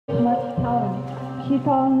she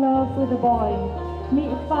fell in love with the boy.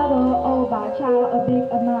 Me's father owed Ba Chao a big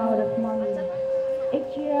amount of money.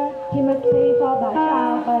 Each year, he must pay for Ba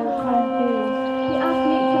Chao by the time due. He asked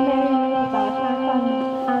me to marry Ba Chao's son,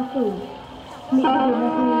 A Phu. Me didn't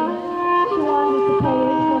agree. She wanted to pay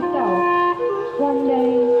it herself. One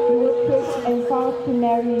day, he was tricked and forced to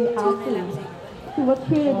marry A Phu. She was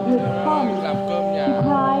treated with harmony. She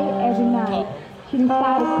cried every night. She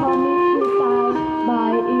decided to commit suicide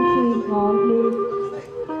by eating on leaves.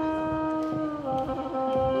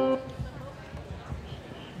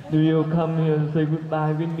 Do you come here to say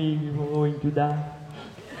goodbye with me before going to die?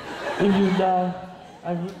 If you die,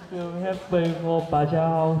 I would still have paid for Ba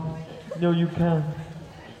Chao. No, you can't.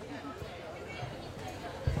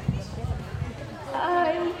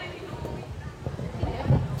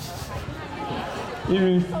 You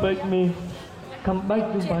respect me. Come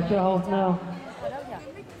back to Ba Chao now.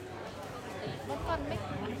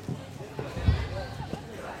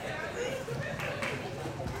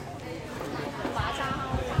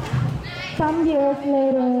 Some years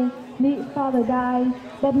later, Me's father died,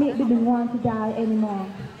 but Me didn't want to die anymore.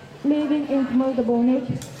 Living in comfortable niche,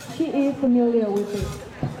 she is familiar with it.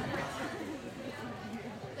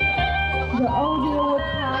 The old year was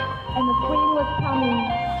past and the spring was coming.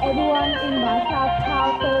 Everyone in Ba Chao's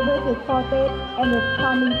house celebrated for Tết and the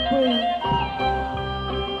coming spring.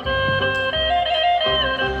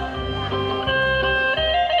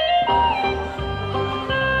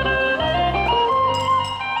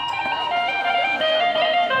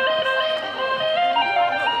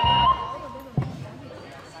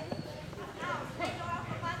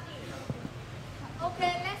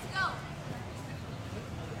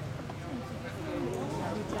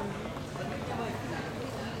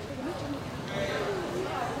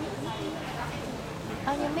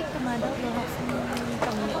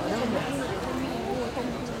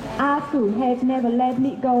 A Phu had never let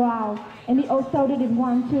me go out, and he also didn't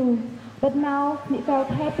want to. But now, he felt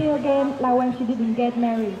happy again like when she didn't get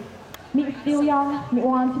married. Me is still young, me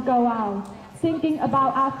want to go out. Thinking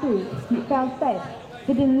about A Phu, me felt sad.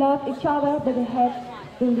 They didn't love each other, but they had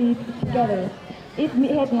to live together. If me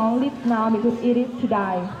had long lived now, me would eat it to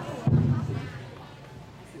die.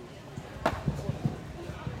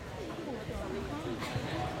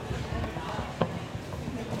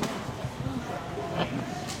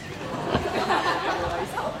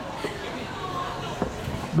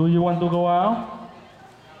 Do you want to go out?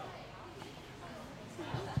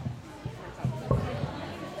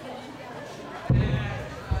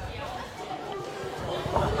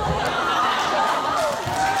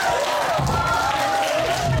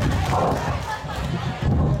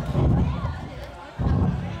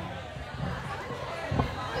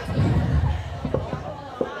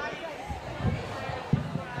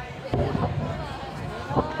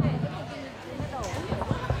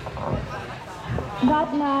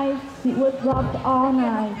 That night, it was rocked all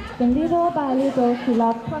night. Then little by little, she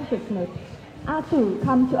lost consciousness. A Phu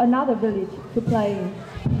come to another village to play.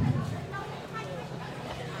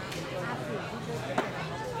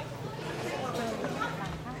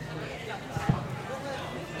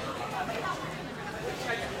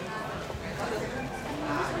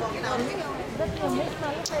 Rất nhiều mix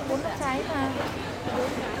mà lúc đây 4 trái mà.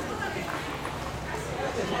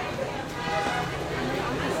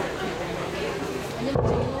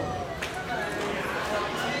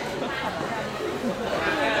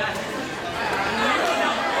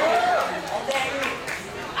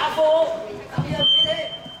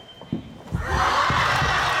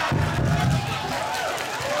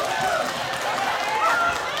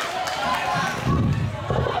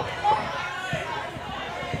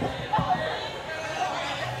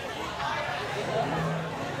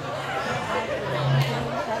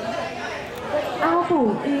 A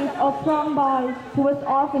Phu is a strong boy who was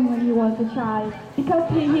orphaned when he was a child. Because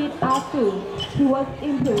he hit A Phu, he was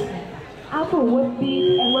imprisoned. A Phu was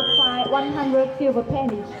beat and was fined 100 silver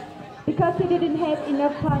pennies. Because he didn't have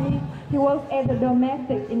enough money, he worked as a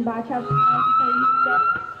domestic in Ba Chao's house to pay his debt.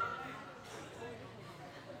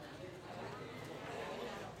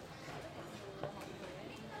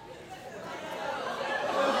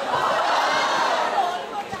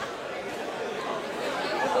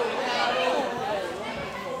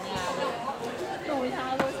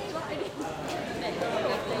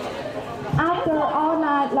 After all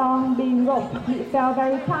night long being roped, he felt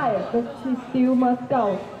very tired, but she still must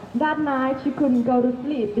go. That night she couldn't go to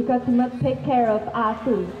sleep because he must take care of A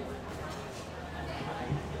Phu.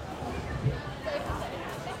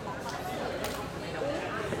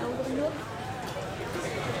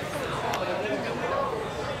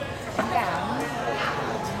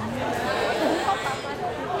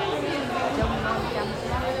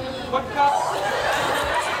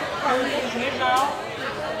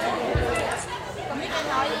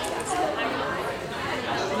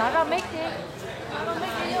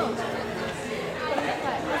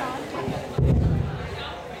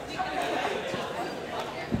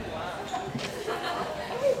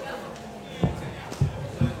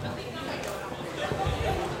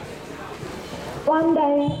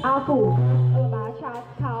 sing A Phu ở Bá Cha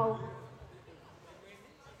Khao.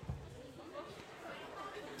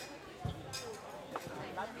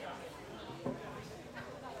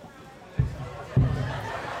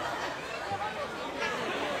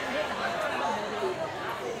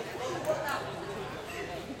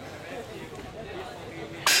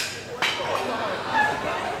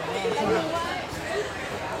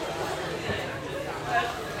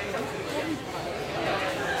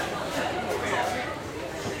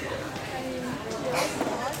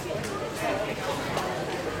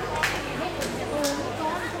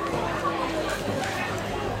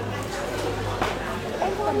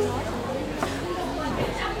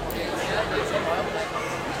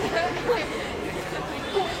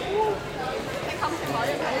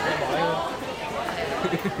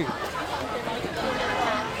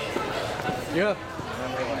 Chưa.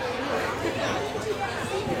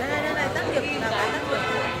 Đây, tác nghiệp là bài tác nghiệp.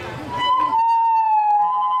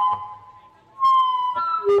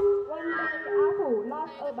 One day, A Phu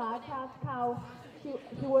lost a Bá Cha's cow.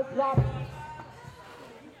 He was robbed.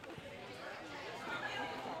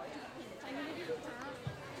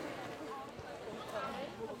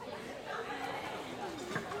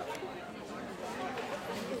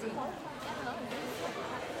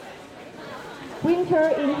 Winter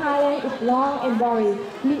in Highland is long and boring.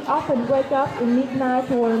 We often wake up in midnight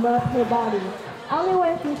to warm up her body. Only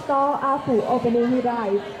when she saw A Phu opening his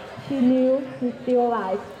eyes, she knew he's still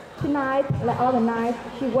alive. Tonight, like other nights,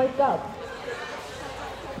 she wakes up.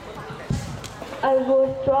 I was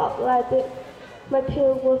dropped like this. My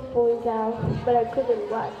tail was falling down, but I couldn't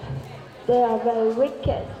watch. They are very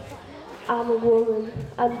wicked. I'm a woman.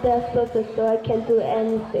 I'm desperate, so I can't do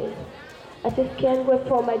anything. I just can't wait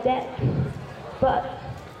for my dad. But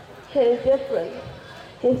he is different.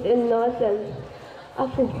 He's innocent. A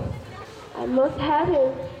Phu, I must have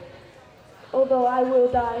him. Although I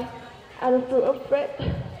will die, I don't feel afraid.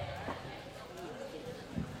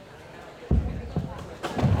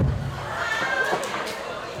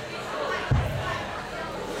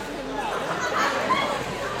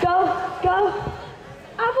 Go!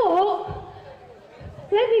 A Phu!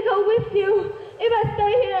 Let me go with you. If I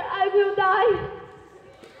stay here, I will die.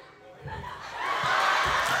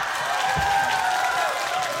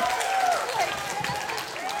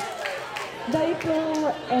 They flew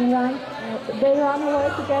and they run away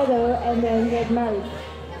together and then get married.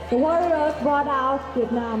 The warriors brought out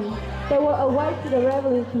Vietnam. They were awake to the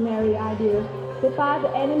revolutionary ideas. They fought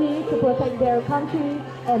the enemy to protect their country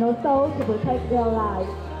and also to protect their lives.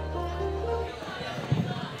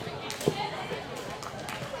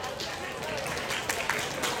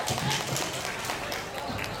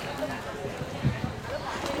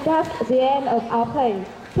 That's the end of our play.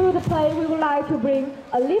 Through the play, we would like to bring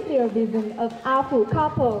a livelier vision of A Phu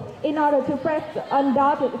couple in order to press the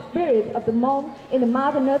undoubted spirit of the Hmong in the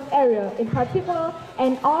mountainous area in particular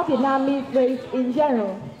and all Vietnamese race in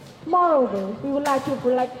general. Moreover, we would like to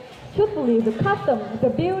reflect truthfully the custom, the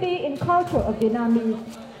beauty and culture of Vietnamese.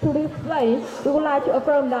 Through this play, we would like to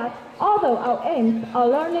affirm that although our aims are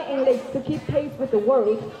learning English to keep pace with the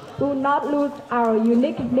world, we will not lose our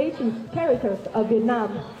unique native characters of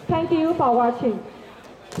Vietnam. Thank you for watching.